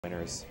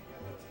winners.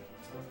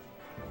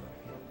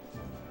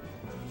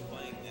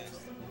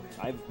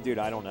 Dude,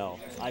 I don't know.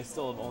 I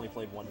still have only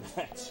played one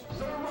match.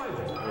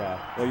 Yeah.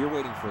 Well, you're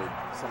waiting for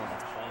someone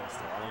that's playing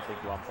still. I don't think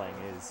who I'm playing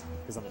is,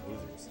 because I'm in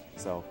losers.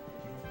 So.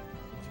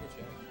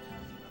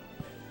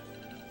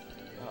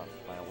 Oh,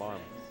 my alarm.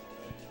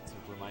 To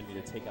remind me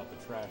to take out the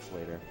trash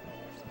later.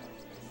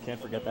 Can't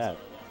forget that.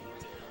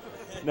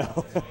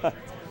 No.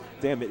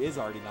 Damn, it is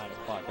already 9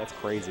 o'clock. That's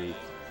crazy.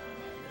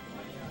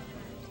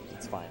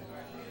 It's fine.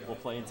 We'll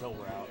play until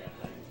we're out and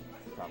then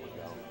probably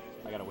go.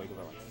 I gotta wake up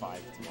at like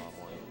 5 tomorrow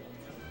morning.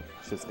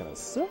 Shit's gonna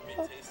suck.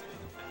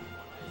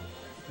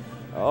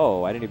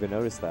 Oh, I didn't even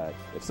notice that.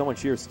 If someone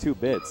cheers 2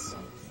 bits.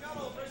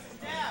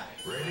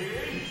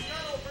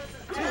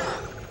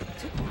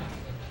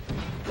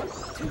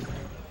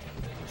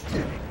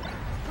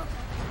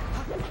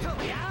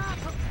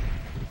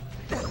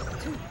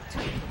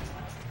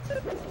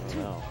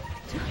 No.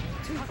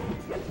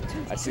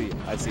 I see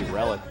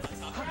Relic.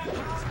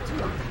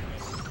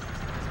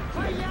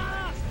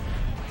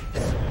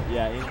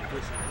 Yeah, in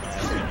addition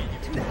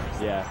to that.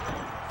 Yeah.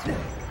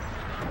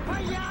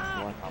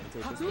 You want to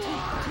commentate this?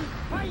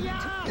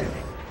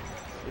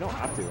 You don't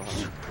have to.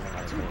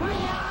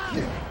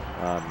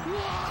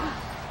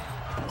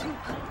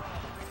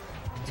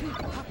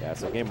 Yeah,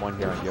 so game 1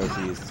 here on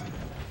Yoshi's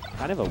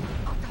kind of a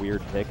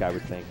weird pick, I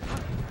would think.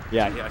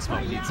 Yeah, I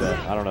smell pizza.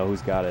 I don't know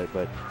who's got it,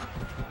 but...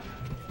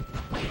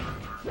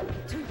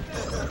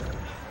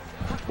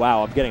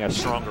 Wow, I'm getting a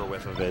stronger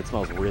whiff of it. It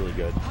smells really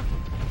good.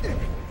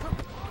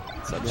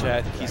 What's up,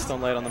 chat? Keystone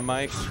Light on the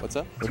mic. What's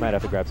up? We might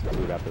have to grab some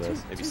food after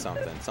this. Maybe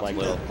something like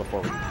little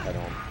before we head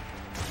home.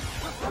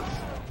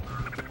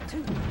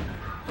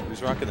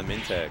 Who's rocking the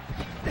min tag?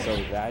 So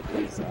that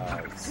is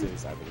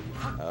Sizz, I believe.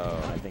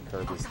 Oh. I think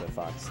Qerb is the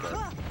fox that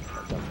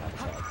doesn't have a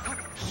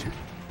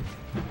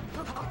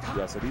tag.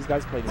 Yeah, so these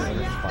guys played in the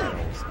winners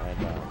finals,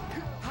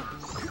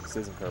 and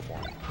Sizz and Qerb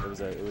won. It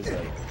was a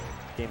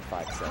game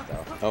 5 set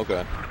though.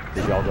 Okay.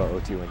 Did y'all go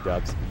 0-2 in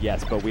dubs?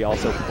 Yes, but we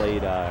also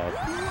played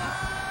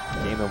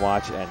Game &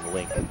 Watch and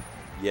Link.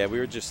 Yeah, we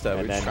were just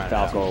and then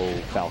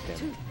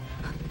Falcon.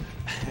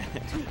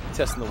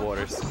 Testing the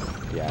waters.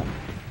 Yeah.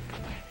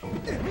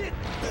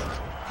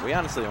 We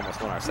honestly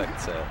almost won our second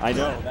set. I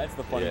know, that's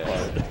the funny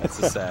part. That's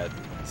the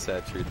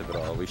sad truth of it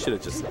all. We should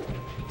have just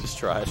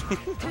tried.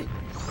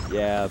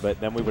 Yeah, but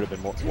then we would have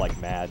been more like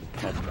mad,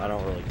 and I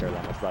don't really care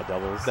that much about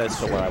doubles. That's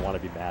so where I want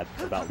to be mad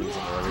about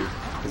losing early.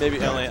 Maybe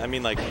only. I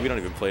mean, like we don't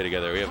even play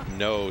together. We have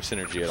no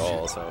synergy at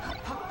all. So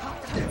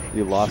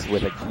you lost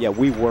with it. Yeah,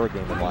 we were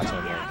Game & Watch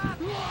and Link.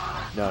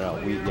 No,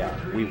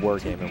 we were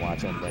Game &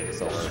 Watch and Link.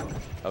 So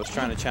I was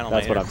trying to channel.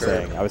 That's my what I'm Qerb.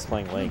 saying. I was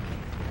playing Link.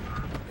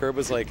 Qerb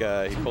was like,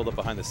 he pulled up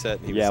behind the set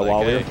and he was while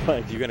like, we were hey,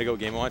 playing. you going to go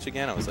Game & Watch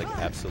again? I was like,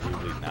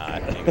 absolutely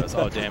not. And he goes,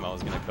 oh, damn, I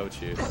was going to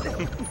coach you.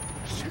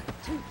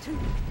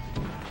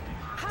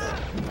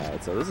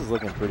 Alright, so this is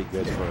looking pretty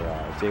good for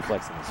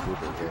JFlex and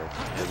TheSwooper here.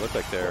 They look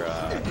like they're...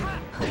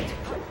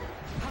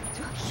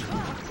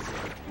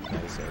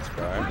 nice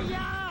car.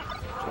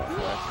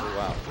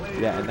 Wow.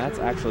 Yeah, and that's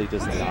actually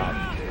just not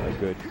a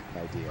good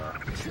idea.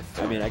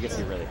 I mean, I guess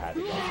you really had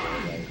to go for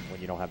it, right?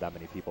 When you don't have that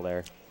many people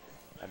there.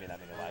 I mean, that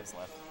many lives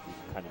left. You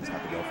kind of just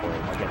have to go for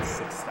it. Against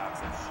 6 stocks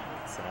and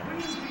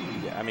Samus.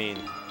 Yeah, I mean,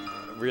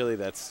 really,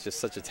 that's just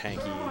such a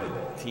tanky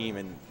team.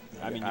 And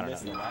I mean, you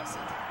missed the last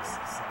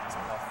Samus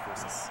Puff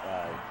versus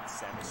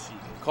Samus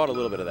Sheik. Caught a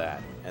little bit of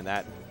that, and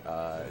that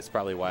is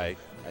probably why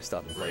I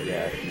stopped and played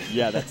it.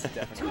 Yeah, that's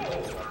definitely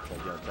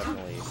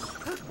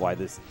why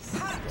this is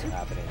still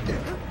happening.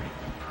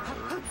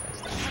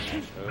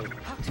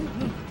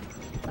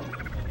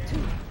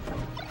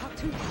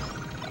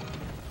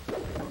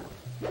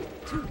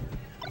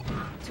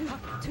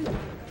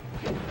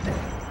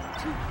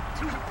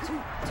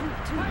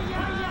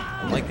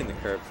 I'm liking the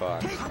Qerb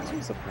Fox.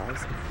 I'm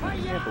surprised. I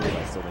can't believe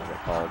I still didn't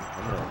get called.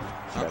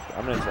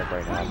 I'm gonna check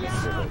right now. I'm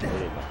gonna see if they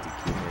didn't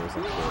DQ me or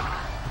some shit.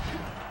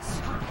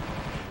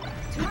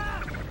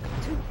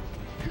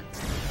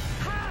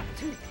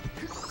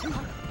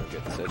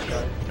 Get the set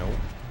shot. Nope.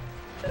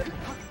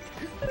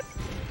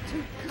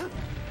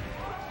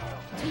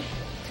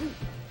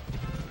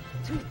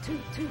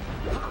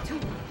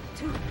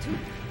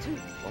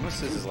 When was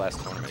Sizz's last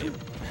tournament?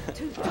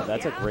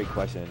 That's a great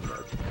question.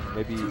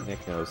 Maybe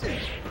Nick knows. Yeah,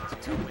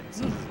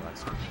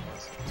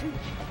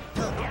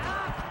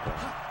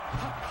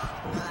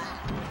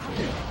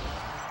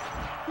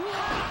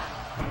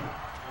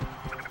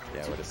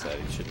 I would have said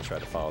he shouldn't try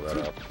to follow that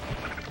up.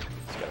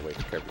 Just gotta wait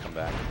for Qerb to come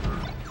back.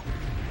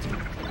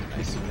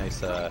 Nice,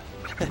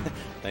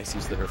 nice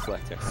use of the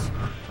reflector.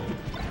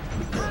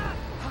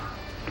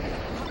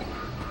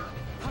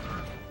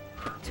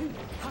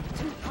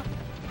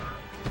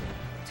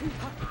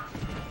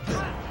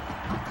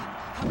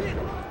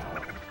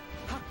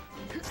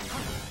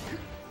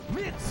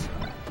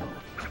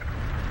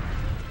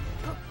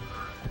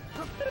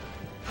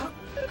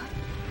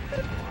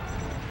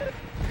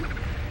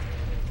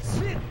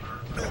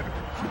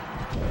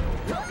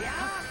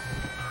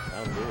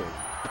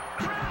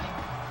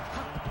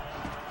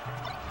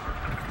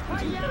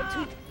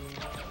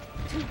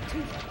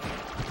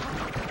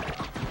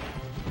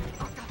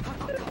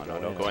 Oh, no,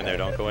 don't go in there.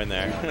 Don't go in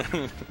there.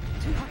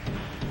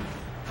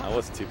 That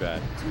wasn't too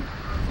bad.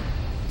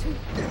 You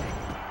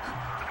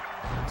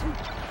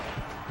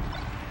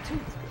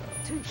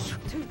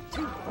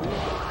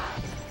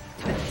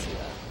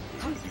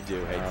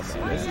do hate to see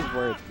that. This is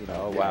where, you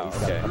know, oh, wow,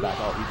 he's okay. come back.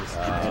 Oh, he just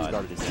edge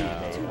guarded his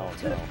teammate. Oh,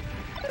 no.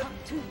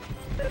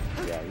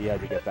 Yeah, he had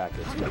to get back to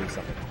do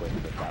something quick,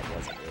 but that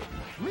wasn't it.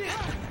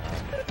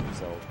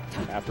 So,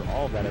 after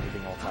all of that,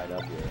 everything all tied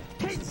up here,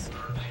 this is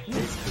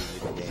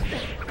basically the game.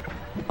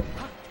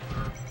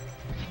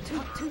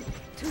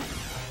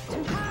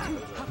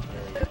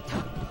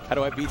 How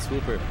do I beat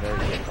Swooper? Very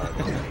good card.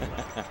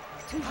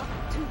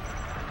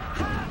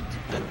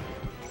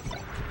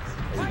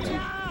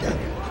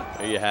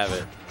 There you have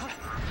it.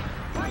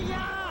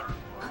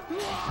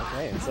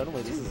 Okay, and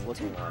suddenly this is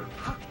looking like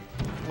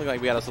We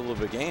got us a little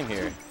bit of game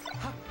here.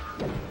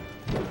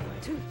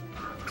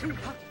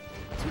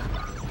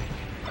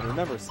 And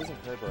remember, Sizz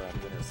and Qerb are on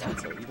winner's side,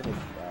 so even if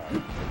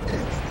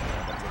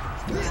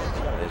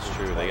That's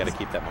true. They got to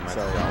keep that momentum.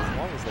 So as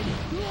long as they can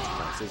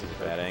Sizz and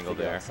Qerb Bad angle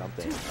figure out there.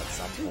 something at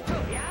some point,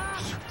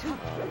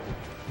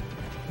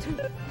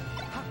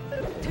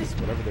 just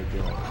whatever they're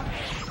doing.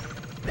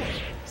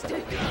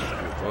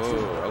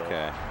 Oh,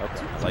 okay. I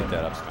like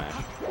that up smash.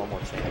 One more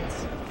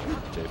chance.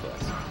 JFlex.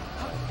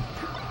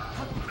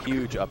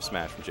 Huge up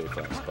smash from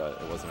JFlex,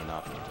 but it wasn't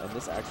enough. And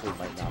this actually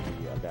might not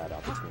be a bad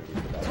opportunity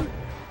for that.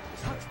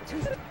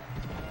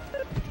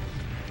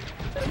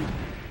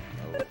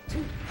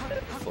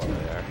 Flow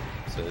there.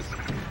 Sizz.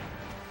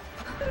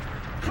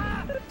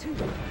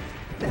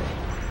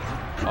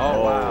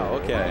 Oh, wow.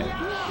 Okay.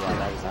 Yeah,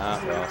 that was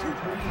not well.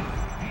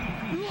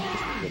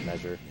 Good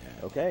measure.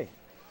 Yeah. Okay.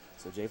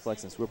 So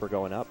JFlex and Swooper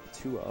going up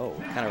 2-0.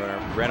 Kind of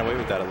ran away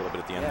with that a little bit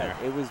at the end there.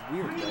 It was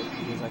weird, right?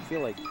 Because I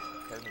feel like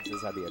Qerb and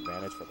Sizz had the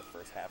advantage for the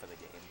first half of the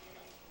game.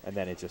 And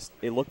then it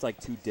looked like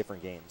two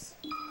different games.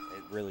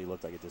 It really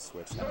looked like it just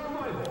switched.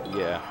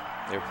 Yeah,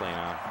 they were playing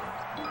on.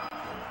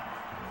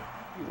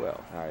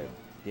 Well, all right,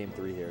 game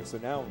 3 here. So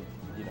now,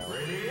 you know,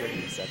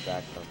 getting set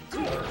back from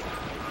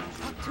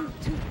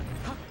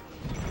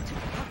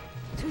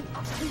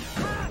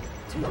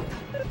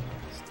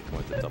Sticking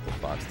with the double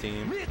box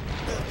team.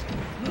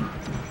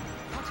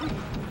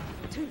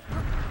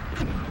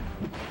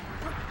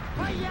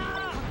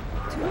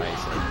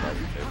 Nice,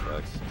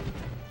 JFlex.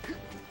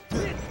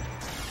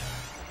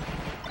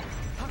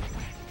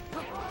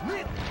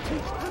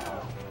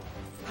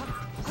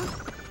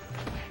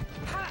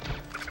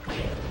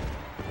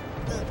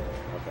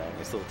 Okay.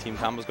 Nice little team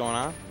combos going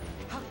on.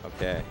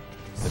 Okay.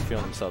 They're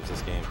feeling themselves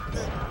this game.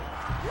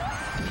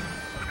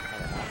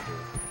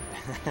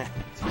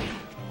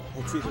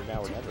 It's either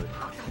now or never.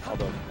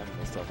 Although, I mean,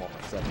 they still have 1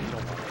 more set. You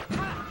don't want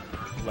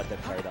to let them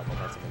carry that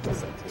momentum into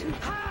set 2.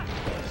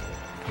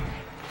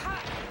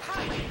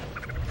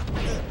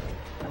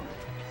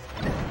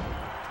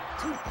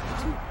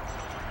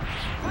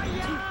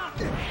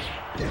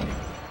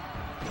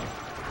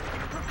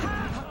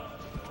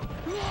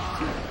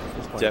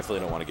 Definitely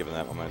don't want to give them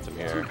that momentum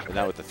here. And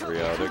now with the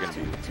 3-0, they're going to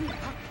be...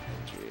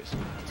 Jeez.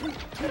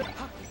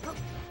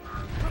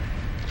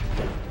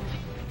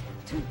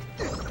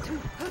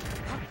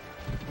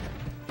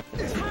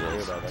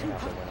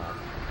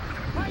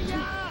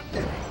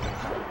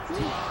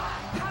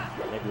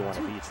 Maybe one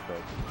of each,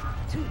 but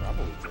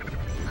probably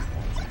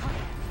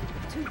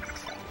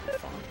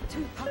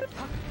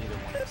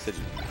Sidge.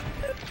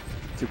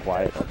 too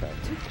quiet. Okay.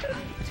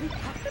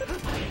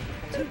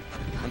 Why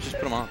don't you just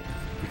put them on?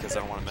 Because I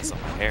don't want to mess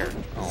up my hair.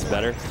 Oh, Is it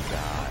better?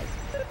 God.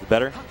 Is it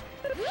better?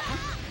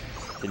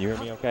 Can you hear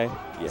me okay?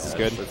 Yeah, this is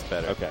good? That's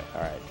better. Okay,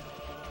 all right.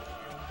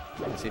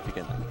 Let's see if you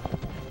can...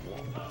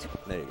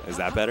 There you go. Is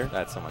that better?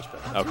 That's so much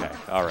better. Okay,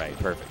 all right,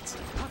 perfect.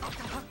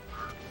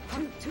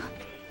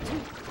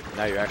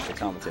 Now you're actually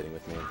commentating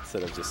with me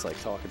instead of just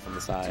like talking from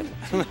the side.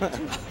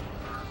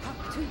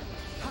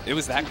 It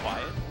was that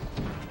quiet?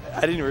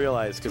 I didn't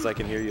realize because I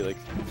can hear you like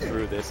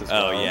through this as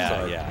well. Oh, yeah,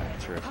 so yeah.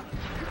 True.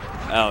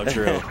 Oh,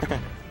 true.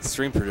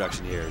 Stream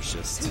production here is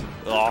just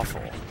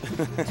awful.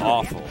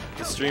 Awful.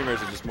 The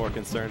streamers are just more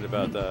concerned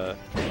about their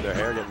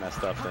hair getting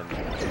messed up than,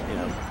 you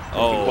know,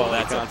 Oh, quality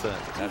that's content.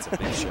 that's a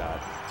big shot.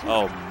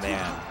 Oh,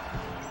 man.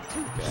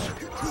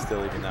 Okay.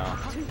 Still even now.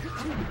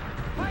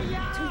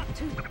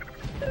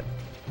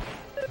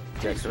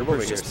 Yeah, Qerb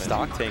over here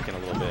stock tanking a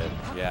little bit.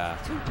 Yeah.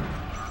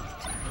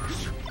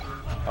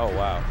 Oh,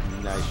 wow.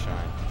 Nice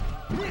shine.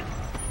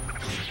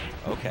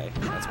 Okay,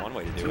 that's one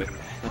way to do it.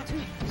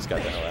 Just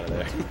got the hell out of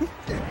there.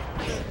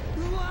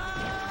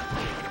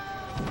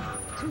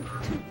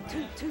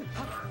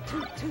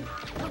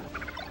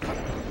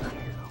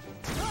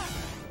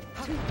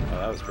 Oh,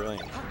 that was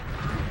brilliant.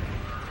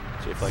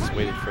 JFlex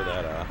waited for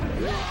that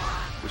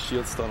the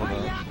shield stun on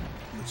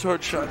the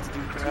charge shot to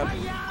do grab.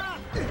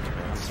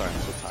 I'm sorry, I'm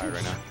so tired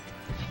right now.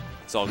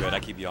 It's all good. I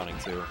keep yawning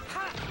too.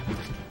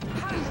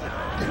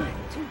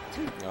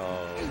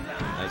 Oh,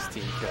 nice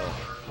team kill.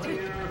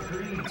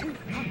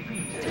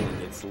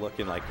 It's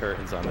looking like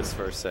curtains on this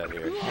first set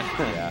here.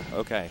 Yeah.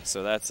 Okay.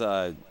 So that's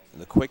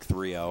the quick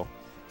 3-0.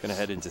 Gonna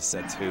head into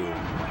set 2.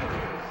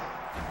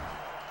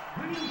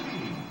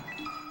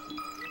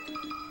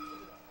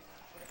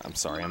 I'm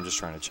sorry, I'm just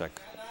trying to check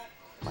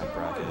my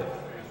bracket.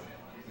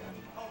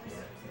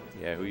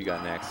 Yeah, who you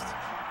got next?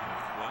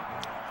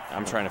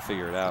 I'm trying to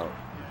figure it out.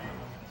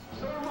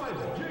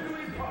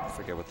 I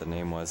forget what the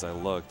name was. I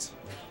looked.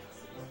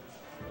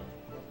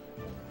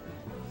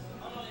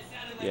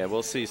 Yeah,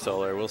 we'll see,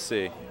 Solar. We'll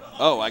see.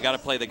 Oh, I got to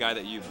play the guy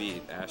that you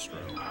beat, Astro.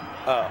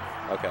 Oh,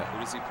 okay. Who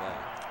does he play?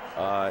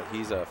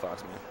 He's a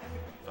Foxman.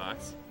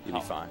 Fox? You'll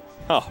be fine.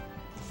 Oh,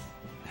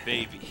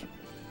 baby.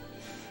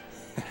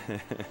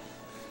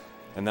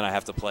 And then I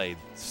have to play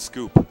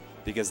Scoop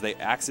because they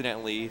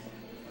accidentally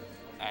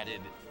they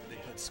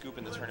put Scoop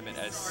in the tournament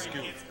as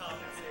Scoot.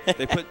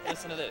 They put,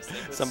 listen to this.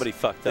 Somebody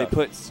fucked up. They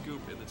put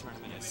Scoop in the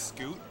tournament as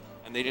Scoot,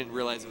 and they didn't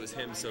realize it was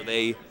him, so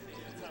they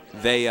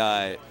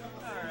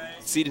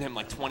seeded him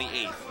like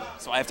 28th.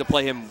 So I have to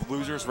play him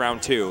losers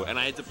round 2, and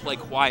I had to play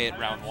quiet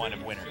round 1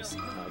 and winners.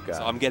 Oh, God.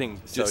 So I'm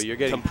getting So you're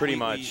getting pretty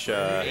much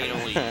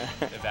anally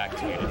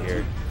evacuated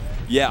here.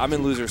 Yeah, I'm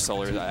in loser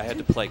Solar. I had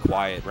to play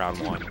quiet round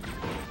 1.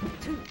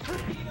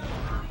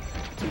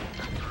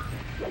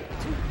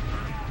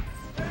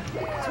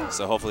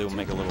 So hopefully we'll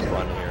make a little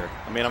run here.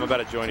 I mean, I'm about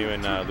to join you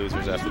in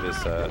losers after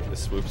this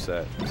swoop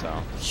set.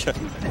 So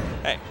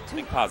hey,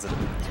 think positive.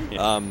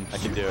 Yeah, I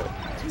can do it.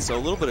 So a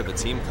little bit of a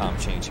team comp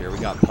change here. We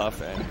got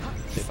Puff and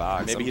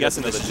Fox. Maybe I'm he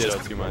doesn't know guessing the this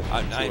Ditto is too much.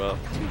 I- Too well.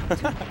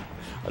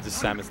 I'll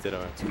just Samus Ditto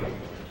him.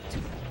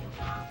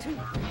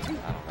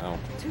 Oh.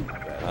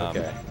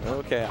 Okay.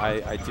 Okay.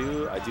 I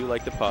do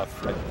like the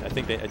Puff. I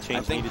think a change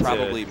I think needed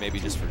probably maybe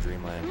just for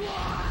Dreamland.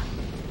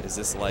 Is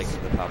this like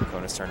the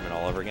Papaconis tournament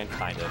all over again?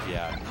 Kind of,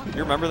 yeah.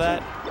 You remember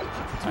that?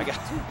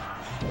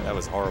 That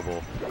was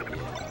horrible.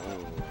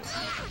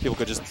 People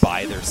could just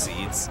buy their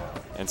seeds,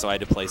 and so I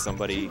had to play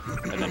somebody,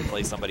 and then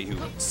play somebody who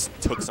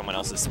took someone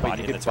else's spot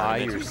in the tournament. buy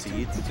your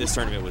seeds? This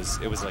tournament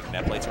it was like a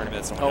net play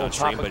tournament. Someone Oh, on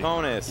stream,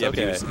 Papaconis. Yeah,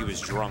 Okay. but he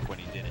was drunk when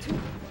he did it.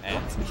 And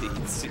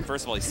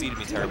first of all, he seeded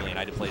me terribly, and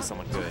I had to play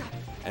someone good.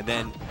 And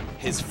then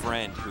his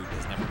friend, who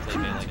has never played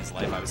Melee in his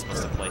life, I was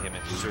supposed to play him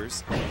at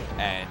losers,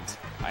 and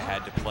I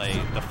had to play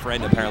the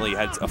friend. Apparently,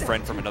 had a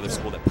friend from another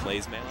school that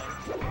plays Melee,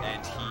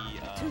 and he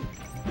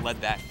let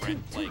that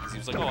friend play because he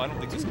was like, "Oh, I don't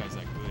think this guy's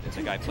that good." And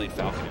the guy played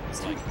Falcon and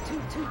was like,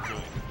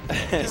 "Good."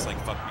 And just like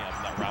fucked me up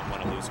in that round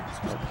 1 of losers.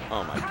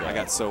 Oh my God. I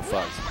got so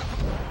fucked.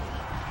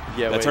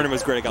 Yeah, that tournament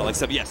was great. I got like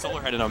 7. Yeah,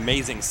 Solar had an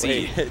amazing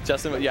seed. Wait,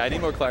 Justin, yeah, I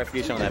need more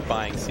clarification on that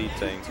buying seed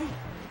thing.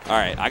 All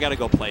right, I got to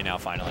go play now.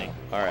 Finally.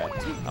 All right.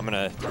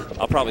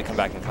 I'll probably come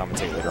back and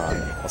commentate later on.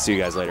 I'll see you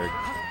guys later.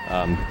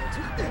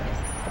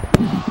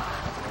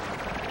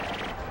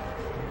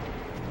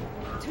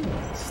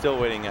 Still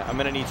waiting. I'm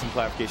gonna need some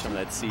clarification on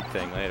that seed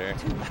thing later.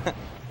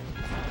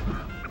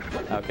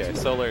 Okay,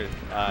 Solar,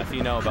 if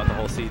you know about the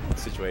whole seed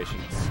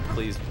situation,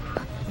 please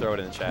throw it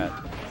in the chat.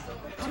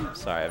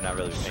 Sorry, I've not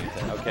really been paying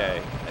attention.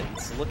 Okay,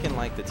 it's looking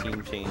like the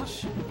team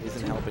change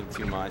isn't helping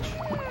too much.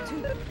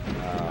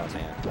 Oh,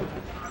 man.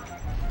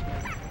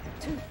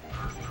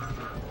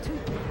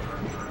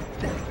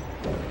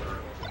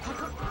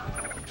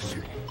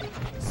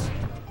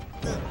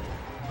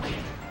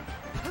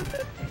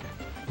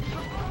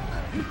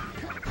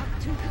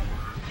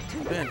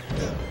 Ben.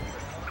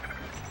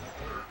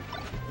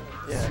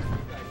 Yeah.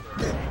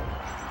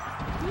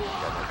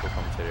 Got no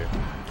commentator.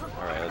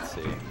 Alright, let's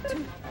see.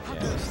 Yeah,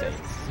 the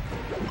States.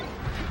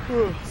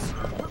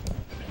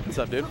 What's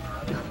up, dude?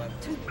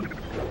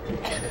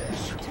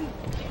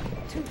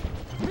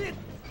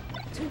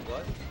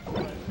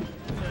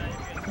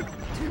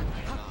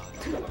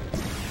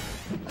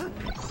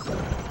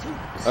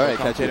 All right,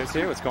 Commentators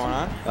here. What's going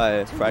on?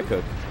 Hi, Fry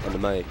Cook on the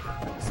mic.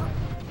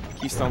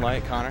 Keystone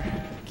Light, Connor.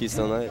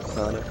 Keystone Light,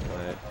 Connor.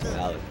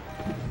 Alec.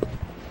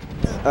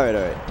 All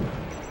right.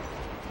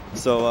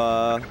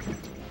 So,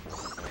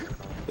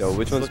 yo,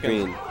 which one's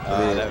green?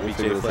 That would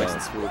be JFlex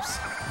and Swoops.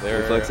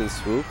 JFlex and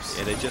Swoops?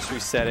 Yeah, they just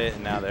reset it,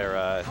 and now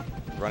they're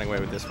running away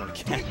with this one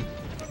again.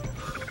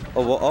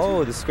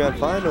 Oh, this is grand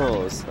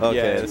finals. Okay,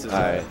 yeah, this is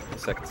all right. the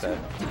second set.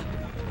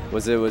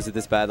 Was it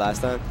this bad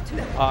last time?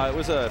 It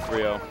was a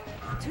 3-0.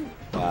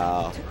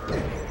 Wow.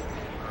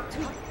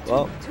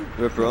 Well,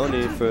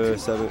 Ripperoni for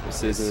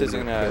This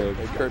isn't Qerb.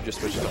 Qerb just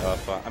switched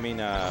off.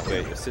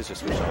 Wait, Sis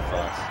just switched off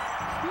Fox.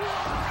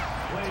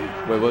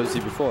 Wait, what was he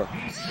before?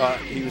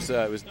 He was.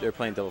 They're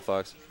playing Double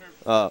Fox.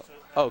 Oh,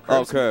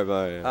 Qerb.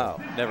 Oh, yeah. Oh,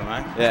 never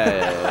mind.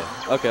 Yeah.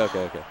 Okay.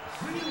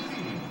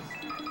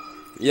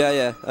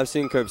 Yeah. I've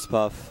seen Qerb's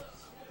puff.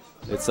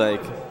 It's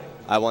like,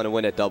 I want to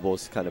win at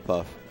doubles kind of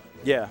puff.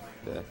 Yeah.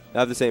 I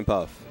have the same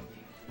puff.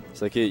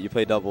 It's like you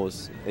play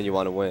doubles and you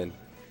want to win.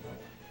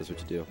 That's what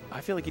you do.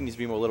 I feel like he needs to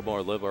be a little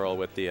more liberal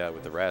with the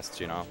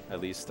rests. At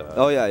least.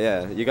 Oh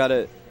yeah.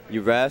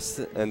 You rest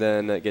and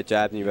then get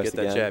jabbed and you rest get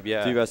that again. jab.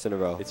 Yeah. 3 rests in a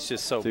row. It's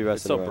just so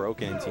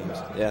broken in teams.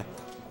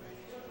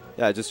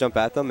 Yeah. Just jump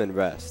at them and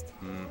rest.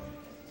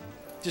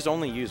 Just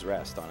only use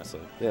rest,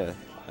 honestly. Yeah.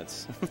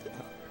 That's.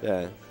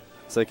 Yeah.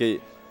 It's like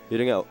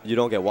you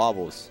don't get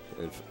wobbles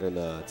in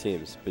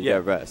teams, but you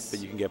get rest.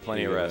 But you can get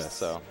plenty of rest.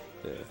 So,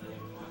 yeah.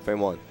 Frame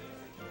 1.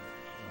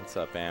 What's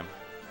up, Bam?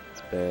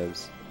 It's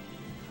Bam's.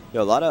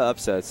 Yo, a lot of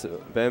upsets.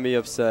 Bambi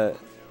upset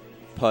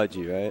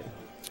Pudgy, right?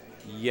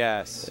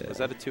 Yes. Yeah. Was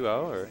that a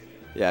 2-0 or?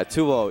 Yeah,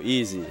 2-0,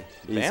 easy.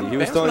 Bam, He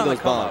was Bam's throwing been on those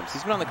the come bombs. up.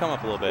 He's been on the come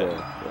up a little bit.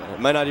 Yeah. It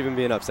might not even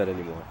be an upset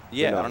anymore.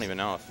 Yeah, I don't even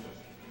know if.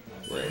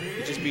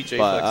 He just beat JFlex.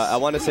 But I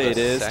want to say it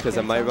is because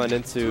I might run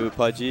into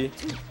Pudgy,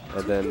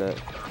 and then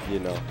you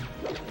know.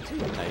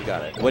 No, you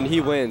got it. When he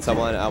wins, I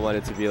want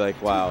it to be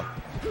like, wow,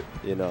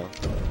 you know.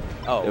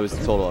 Oh, it was a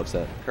total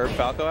upset. Qerb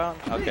Falco out?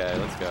 Okay,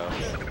 let's go.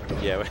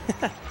 Yeah,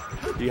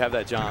 you have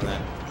that John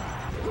then.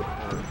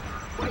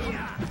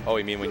 Oh,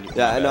 you mean when you?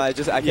 Yeah, no, I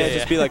can't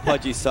just be like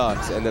Pudgy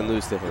sucks and then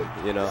lose to him,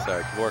 you know.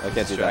 Sorry, Work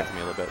distracted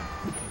me a little bit.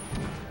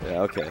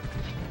 Yeah, okay.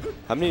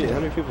 How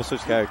many people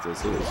switch characters?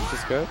 Is it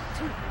just Qerb?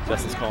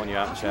 Justin's calling you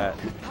out in chat.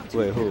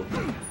 Wait, who?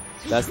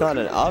 That's not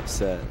an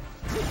upset.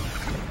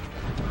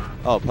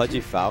 Oh, Pudgy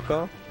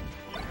Falco?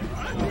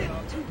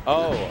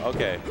 Oh,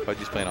 okay.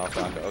 Pudgy's playing all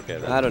Falco. Okay.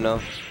 Then. I don't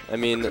know. I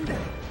mean,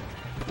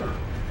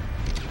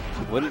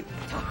 wouldn't...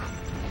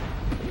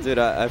 Dude,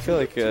 I feel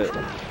like...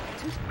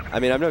 I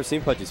mean, I've never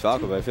seen Pudgy's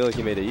Falco, but I feel like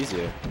he made it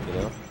easier, you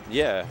know?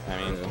 Yeah, I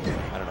mean,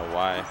 I don't know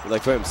why.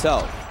 Like for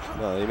himself.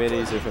 No, he made it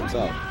easier for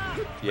himself.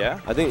 Yeah?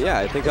 I think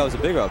that was a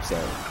bigger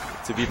upset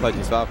to beat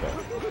Pudgy's Falco.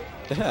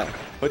 Yeah.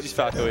 Pudgy's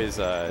Falco is...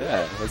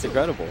 yeah, that's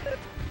incredible.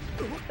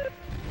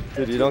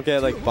 Dude, you don't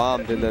get like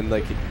bombed and then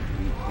like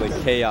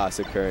chaos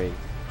occurring.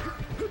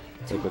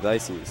 Like with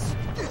Ices.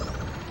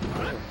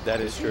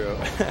 That is true.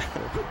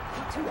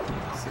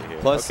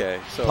 Plus, okay,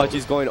 so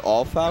Pudgy's going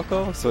all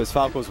Falco, so his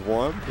Falco's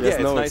warm. Yeah, it's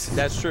nice.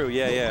 That's true.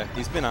 Yeah.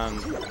 He's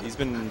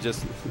been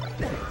just.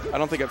 I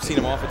don't think I've seen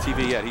him off of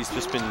TV yet. He's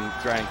just been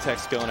grinding tech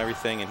skill and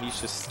everything, and he's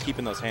just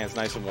keeping those hands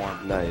nice and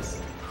warm. Nice.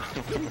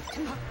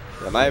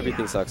 Yeah, my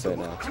everything sucks right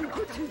now.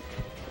 Let's see.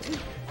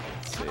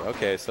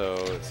 Okay, so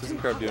System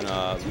Qerb doing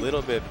a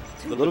little bit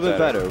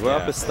better. We're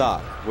up a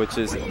stock, which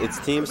is it's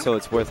team, so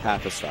it's worth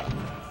half a stock.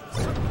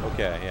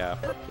 Okay, yeah.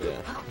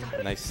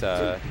 Nice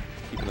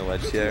keeping the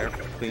ledge there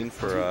clean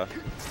for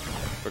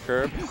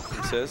Qerb.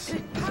 He says.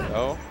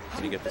 Oh,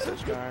 did he get the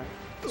switch guy?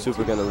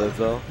 Super gonna live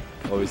though.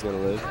 Always gonna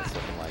live.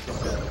 Something like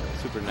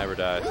it. Super never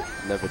dies.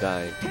 Never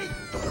dying.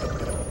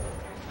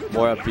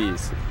 More up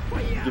Bs.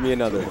 Give me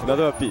another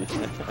up B.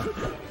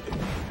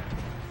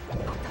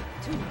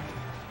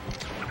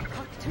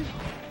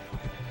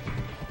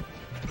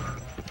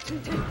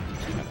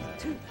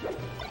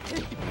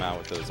 Keep him out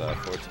with those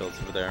forward tilts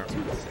over there.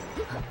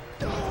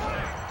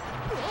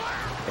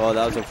 Well,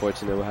 that was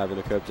unfortunate. What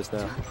happened to Qerb just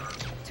now?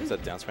 Is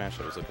that down smash?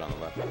 I was looking on the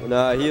left.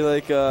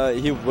 No,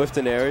 he whiffed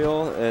an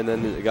aerial and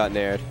then it got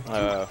nared.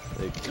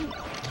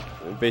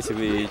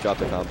 Basically, he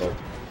dropped the combo.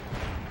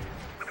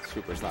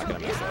 Super's not gonna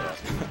mess that up.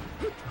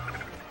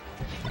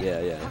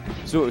 Yeah.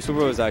 Super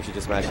was actually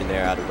just smashing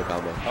nair out of the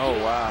combo. Oh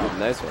wow,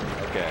 nice one.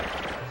 Okay.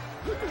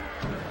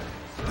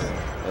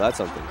 Well, that's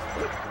something.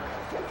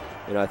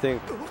 You know, I feel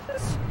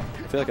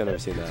like I've never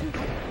seen that.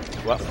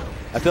 What?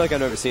 I feel like I've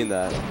never seen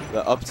that.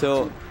 The up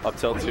tilt to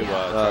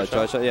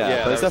try shot.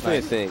 Yeah, but it's definitely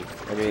a thing.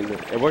 I mean,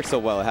 it works so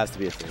well, it has to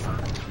be a thing.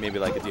 Maybe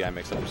like a DI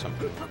mix-up or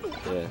something.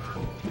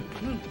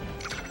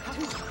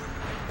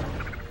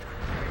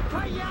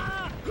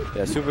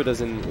 Yeah, Super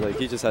doesn't, like,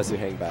 he just has to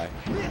hang back.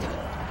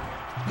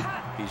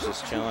 He's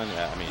just chilling.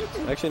 Yeah, I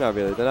mean, actually not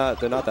really. They're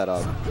not that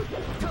up.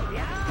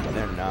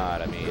 They're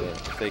not. I mean,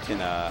 they can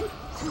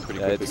pretty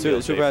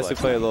quickly. Super has to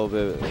play a little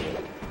bit.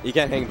 He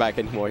can't hang back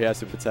anymore. He has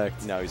to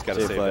protect. No, he's got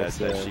to save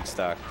that Sheik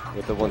stock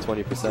with the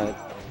 120%.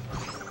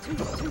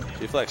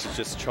 JFlex is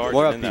just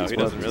charging in though. He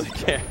doesn't really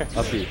care.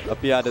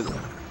 Up B out of.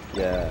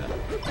 Yeah.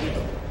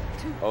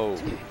 Oh.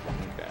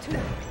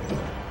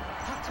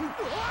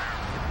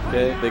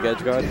 Okay, big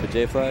edge guard for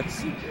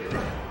JFlex.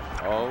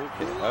 Oh,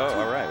 okay. Oh,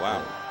 all right.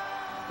 Wow.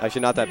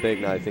 Actually, not that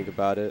big now I think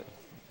about it.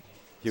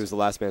 He was the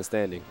last man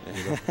standing.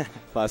 You know?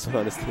 Last one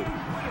on his team.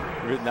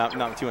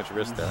 Not too much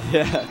risk there.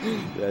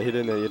 Yeah, he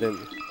didn't.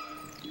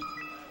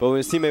 But when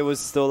his teammate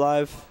was still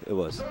alive, it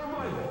was.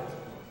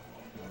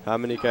 How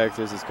many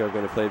characters is Qerb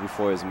going to play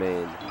before his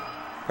main?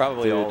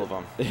 Probably all of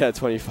them. Yeah,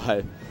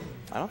 25.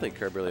 I don't think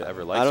Qerb really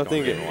ever likes. I don't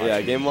think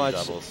Game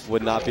Watch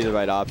would not be the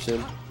right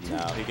option. No,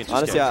 he can just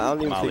honestly, I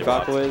don't even think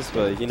Falco is,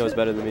 but he knows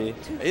better than me.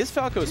 His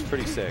Falco is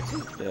pretty sick.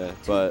 Yeah,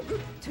 but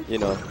you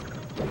know,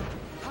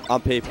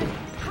 on paper,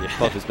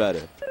 Puff is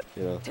better.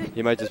 You know,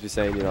 he might just be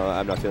saying, you know,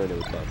 I'm not feeling it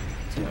with Puff.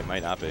 Yeah, it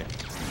might not be.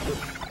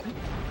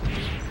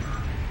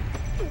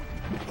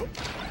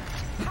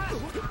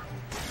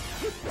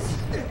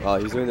 Oh,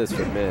 he's doing this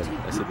for mid.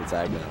 I see the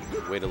tag now.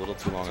 Wait a little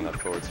too long on that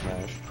forward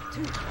smash.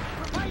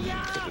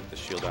 Took the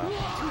shield out.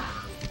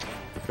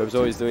 Qerb's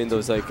always doing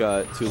those like 2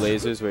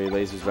 lasers where he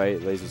lasers right,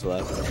 lasers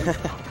left.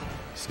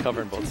 He's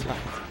covering both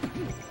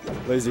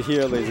sides. Laser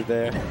here, laser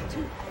there.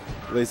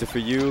 Laser for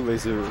you,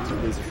 laser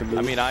for me.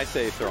 I mean, I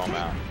say throw him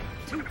out.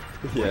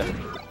 Yeah.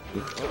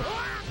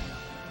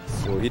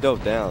 Well, he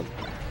dove down.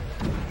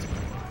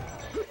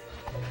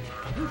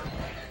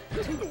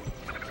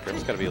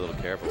 Qerb's got to be a little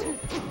careful.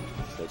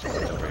 Edge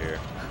guard over here.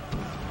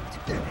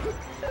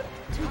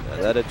 Yeah,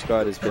 that edge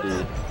guard is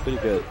pretty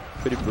good,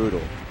 pretty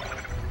brutal.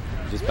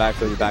 Just back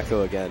throw, you back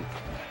throw again.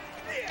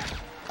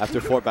 After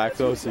 4 back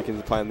throws, you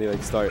can finally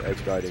like start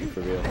edge guarding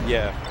for real.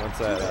 Yeah, once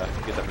that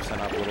get that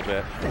percent up a little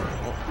bit.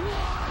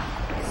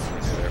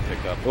 Nice fair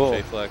pick up. Oh.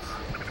 JFlex.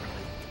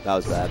 That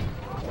was bad.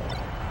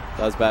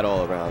 That was bad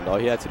all around. All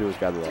he had to do was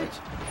grab the ledge.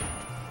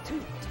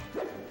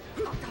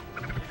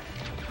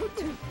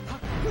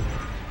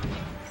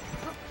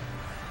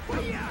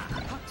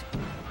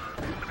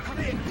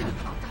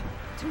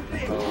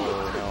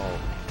 Oh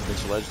no.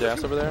 There's ledge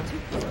dash over there?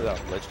 No,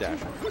 ledge dash.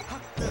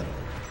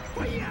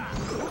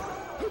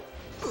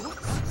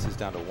 This is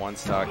down to 1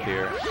 stock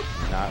here.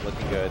 Not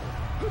looking good.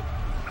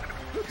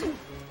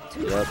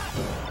 Yep.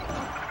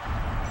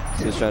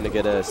 Just trying to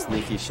get a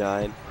sneaky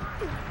shine.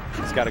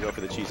 He's got to go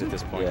for the cheese at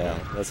this point. Yeah,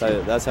 Now.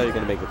 that's how you're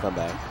gonna make the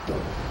comeback.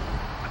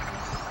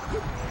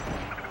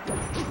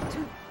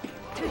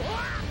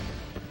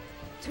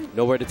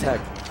 Nowhere to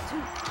tech.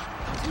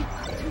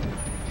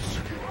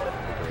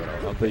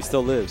 But he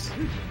still lives.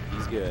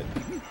 He's good.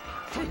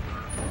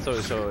 So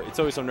it's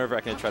always so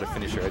nerve-wracking to try to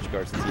finish your edge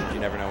guards teams. You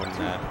never know when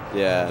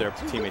Yeah. their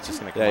teammate's just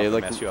going to come Yeah, up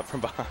and mess you up from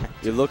behind.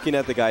 You're looking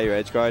at the guy you're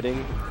edge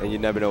guarding, and you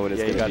never know when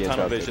it's Yeah, going you to be got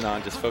tunnel interrupted. vision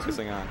on, just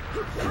focusing on.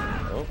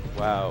 Oh,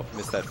 wow.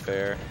 Missed that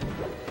fair.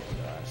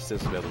 Still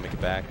be able to make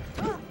it back.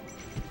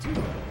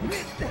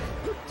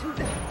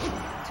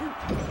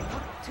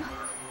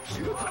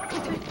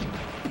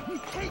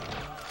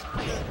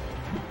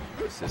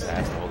 Just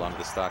has to hold on to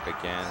the stock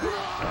again.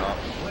 Oh.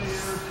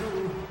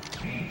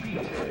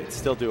 It's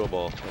still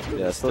doable.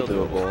 Yeah, still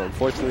doable.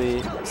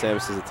 Unfortunately,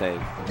 Samus is a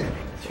tank.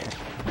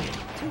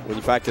 When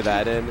you factor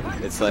that in,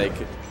 it's like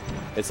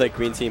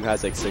green team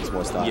has like 6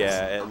 more stocks.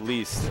 Yeah, at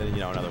least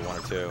another 1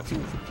 or 2.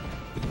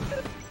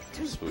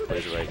 Swoop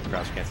plays it right.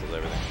 Crouch cancels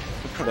everything.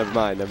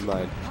 Never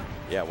mind.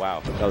 Yeah, wow.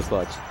 That was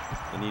clutch.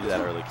 He needed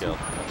that early kill.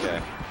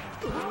 Okay.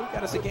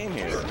 Got us a game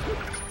here.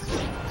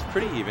 It's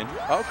pretty even.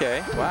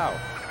 Okay, wow.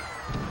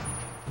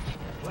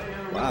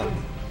 Wow.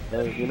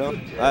 You know,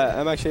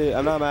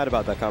 I'm not mad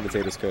about that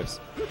commentator's curse.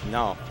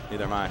 No,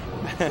 neither am I.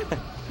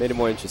 Made it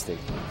more interesting.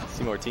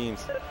 See more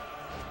teams.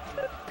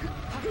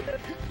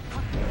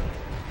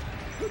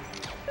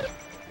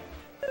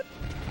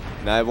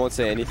 Now I won't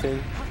say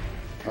anything.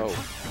 Oh.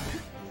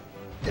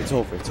 It's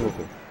over.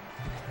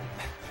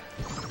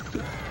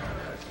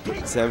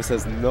 Samus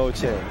has no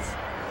chance.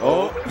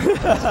 Oh. He's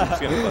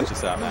going to clutch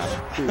us out now.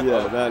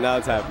 Yeah, now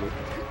it's happening.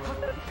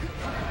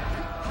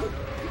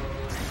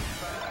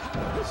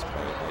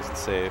 Nice and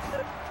safe.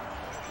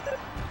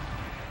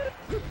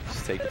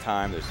 Just take the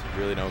time. There's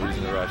really no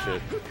reason to rush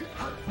it.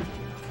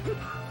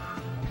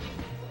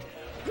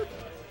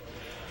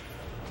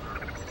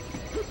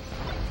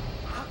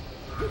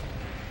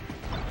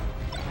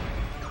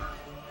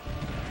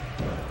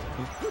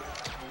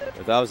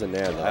 If that was in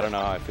there, though. I don't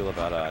know how I feel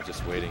about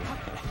just waiting.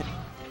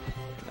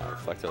 Not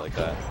reflector like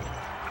that.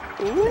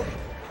 Ooh.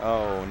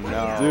 Oh,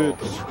 no. Dude.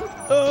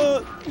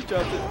 He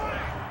dropped it.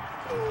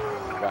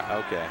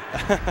 Wow, okay.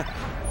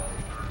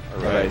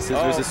 All right,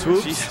 scissors a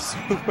swoop. Jesus.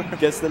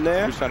 Gets the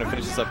nair. We're trying to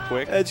finish this up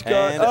quick. Edge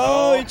guard. And,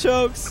 Oh, he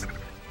chokes.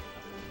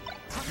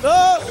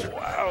 Oh!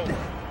 Wow.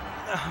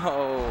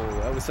 Oh,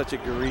 that was such a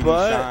greedy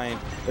But shine.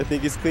 I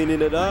think he's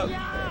cleaning it up.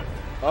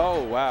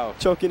 Oh, wow.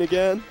 Choking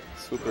again.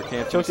 Swooper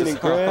can't Choking in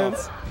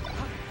grands.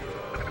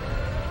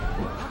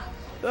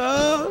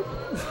 Oh!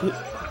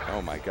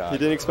 Oh, my God. He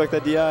didn't expect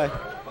that DI.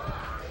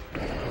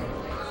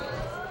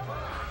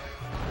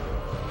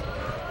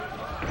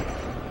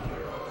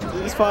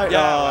 He's fine. Yeah,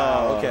 Oh.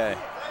 wow, okay.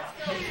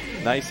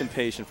 Nice and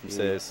patient from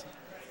Sis.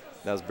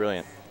 That was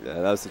brilliant. Yeah,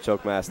 that was the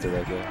choke master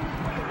right there.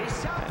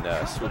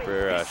 And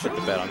Swooper shit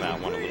the bed on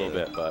that one a little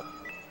bit, but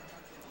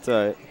It's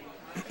all right.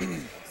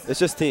 It's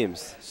just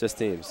teams. It's just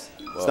teams.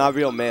 Well, it's not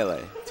real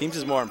melee. teams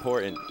is more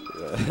important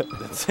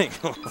than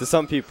single. To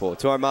some people.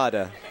 To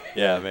Armada.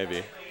 Yeah,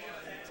 maybe.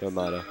 To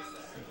Armada.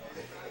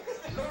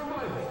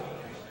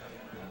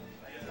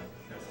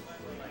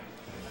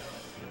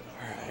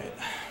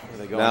 Where are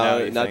they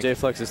going now? Now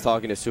JFlex is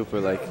talking to Super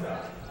like,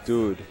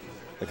 dude,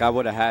 like I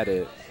would have had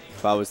it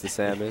if I was the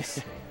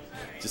Samus.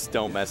 Just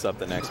don't mess up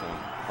the next one.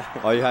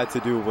 All you had to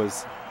do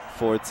was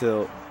forward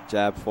tilt,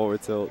 jab,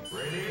 forward tilt.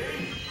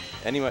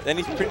 Pretty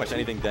much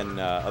anything then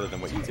other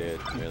than what you did,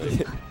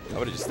 really. I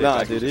would have just stayed Nah,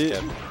 back and dude,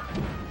 just kept.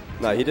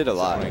 No, he did a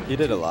lot. He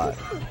did a lot.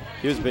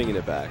 He was bringing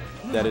it back.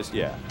 That is,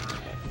 yeah.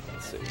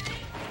 Let's see.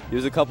 He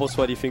was a couple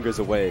sweaty fingers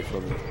away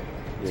from,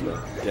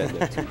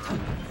 getting it.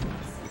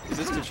 Is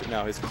this control?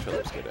 No, his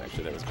controller's good,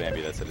 actually. That was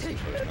Bambi that said his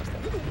controller's messed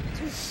up.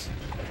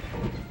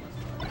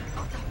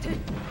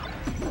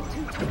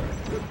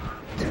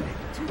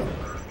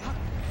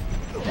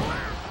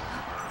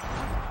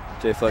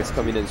 JFlex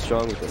coming in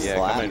strong with the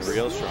slaps. Coming in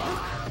real strong.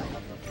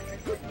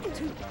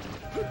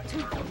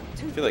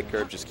 I feel like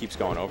Qerb just keeps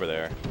going over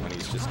there when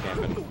he's just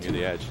camping near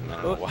the edge, and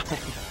I don't know why.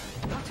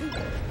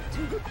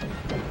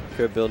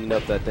 Qerb building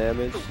up that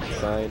damage.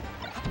 Fine.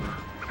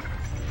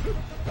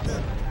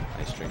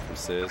 Nice string from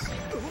Sis.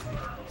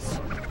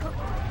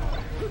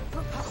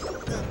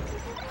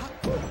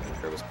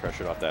 Qerb was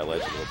pressured off that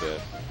ledge a little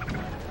bit.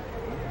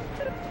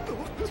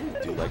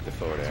 Do like the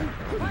forward air.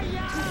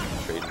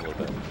 Trading a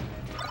little bit.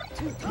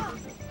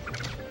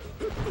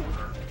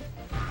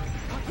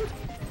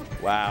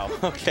 Wow,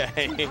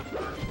 okay.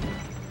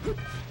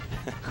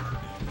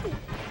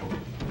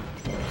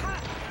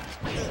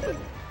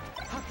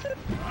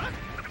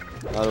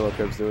 I don't know what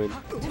Qerb's doing.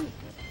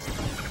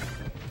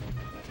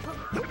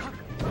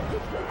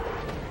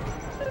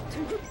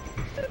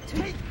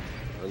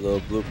 A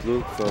little bloop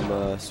bloop from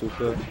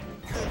TheSwooper,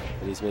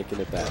 and he's making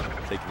it back.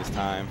 Taking his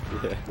time.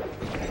 Yeah.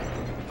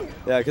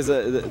 Yeah, because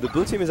the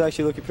blue team is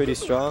actually looking pretty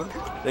strong.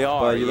 They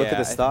are. But you look at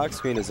the stocks,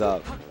 green is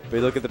up. But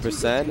you look at the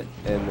percent,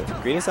 and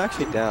green is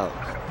actually down.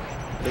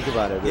 Think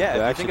about it. Yeah, They're if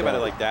you actually think about it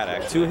down. like that,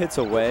 actually. 2 hits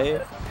away.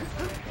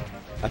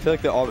 I feel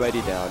like they're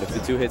already down. If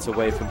they're 2 hits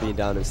away from being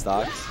down in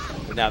stocks.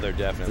 Now they're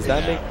definitely Does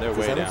that down. make, They're does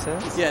way that down.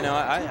 make sense? Yeah, no,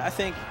 I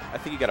think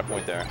you got a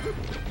point there.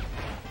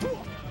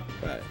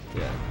 Right,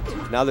 yeah.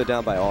 Now they're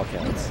down by all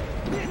counts.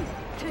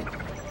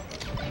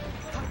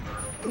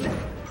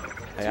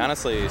 Hey,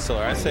 honestly,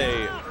 Solar, I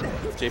say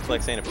if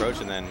JFlex ain't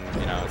approaching, then,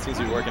 you know, it seems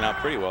to be working out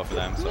pretty well for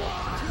them, so.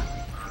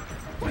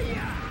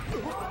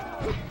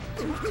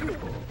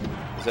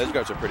 His edge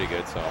guards are pretty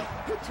good, so.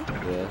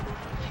 Yeah.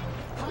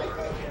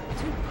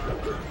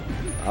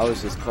 I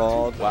was just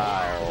called.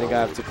 Wow. I think I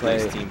have to play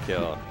Nice team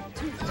kill.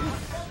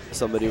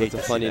 somebody with a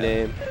funny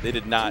name. They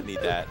did not need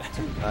that.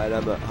 Alright,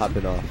 I'm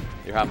hopping off.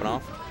 You're hopping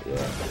off?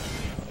 Yeah.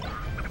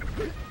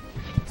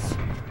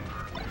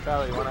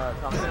 Charlie, you want to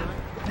come in?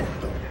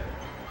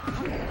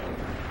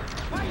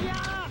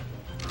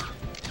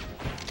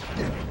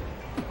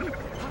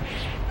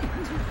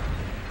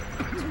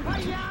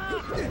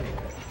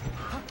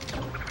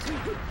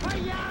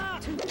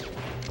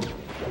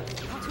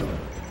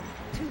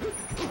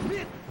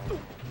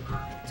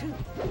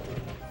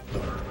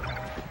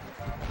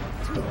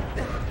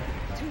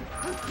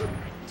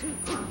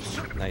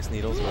 Nice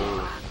needles.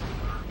 Ooh.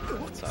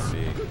 That's not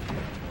big.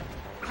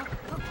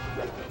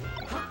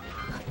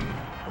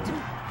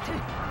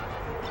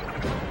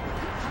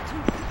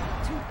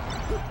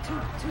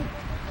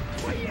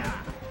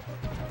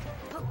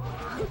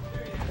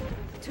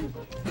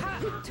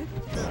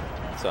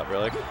 What's up,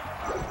 Relic?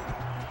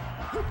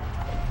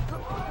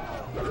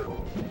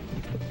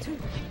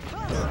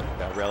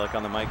 Got Relic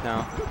on the mic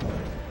now.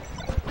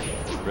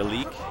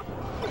 Relic.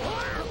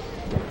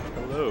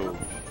 Hello.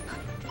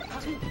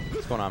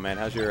 What's going on, man?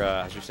 How's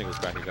your singles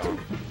bracket going?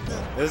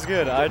 It's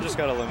good. I just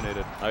got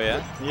eliminated. Oh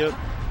yeah? Yep.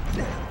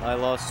 I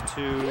lost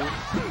to...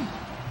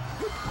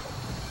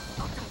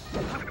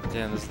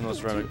 Damn, this is the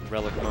most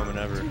relic moment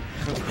ever.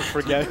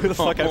 Forget who the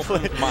fuck I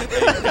played. Oh my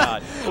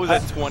God. What was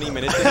that, 20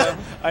 minutes ago?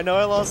 I know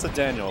I lost to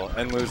Daniel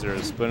and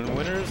losers, but in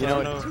winners, You I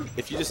know, don't know.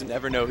 if you just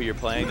never know who you're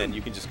playing, then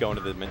you can just go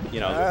into the, you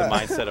know, the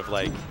mindset of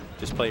like,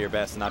 just play your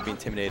best and not be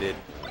intimidated,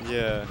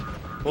 Yeah.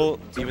 Well,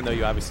 even though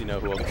you obviously know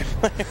who will be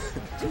playing.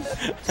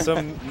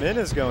 some min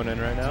is going in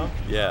right now.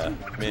 Yeah,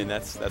 man,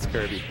 that's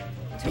Kirby.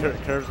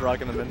 Qerb's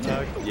rocking the min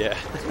tag. Yeah.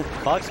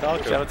 Fox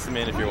Falcon. Shout out to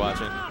Min if you're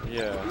watching.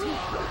 Yeah.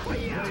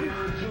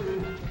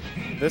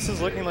 This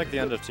is looking like the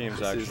end of teams,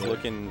 This actually. is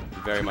looking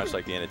very much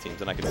like the end of teams,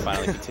 and I can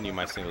finally continue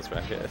my singles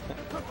bracket.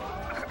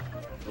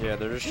 Yeah,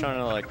 they're just trying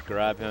to like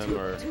grab him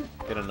or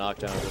get a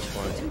knockdown at this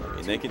point. I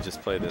mean, they can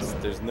just play this.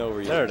 There's no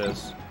reason. There it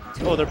is.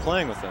 Oh, they're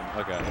playing with him.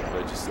 Okay.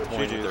 They're just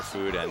toying with their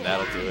food, and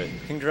that'll do it.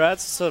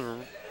 Congrats to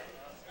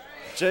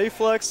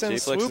JFlex and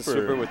JFlex and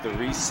TheSwooper. TheSwooper with the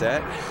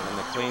reset and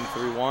the clean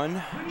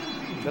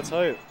 3-1. That's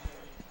hype.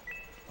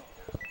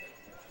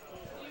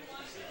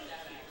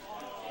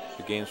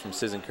 Good games from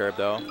Sizz and Qerb,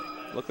 though.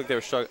 Looked like they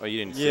were struggling. Oh, you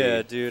didn't see.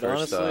 Yeah, dude.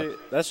 First, honestly,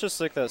 that's just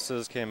sick that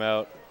Sizz came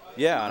out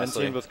yeah, and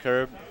honestly. teamed with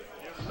Qerb.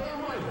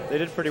 They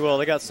did pretty well.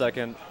 They got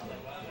second.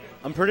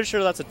 I'm pretty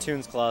sure that's a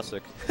Tunes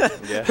classic.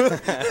 Yeah.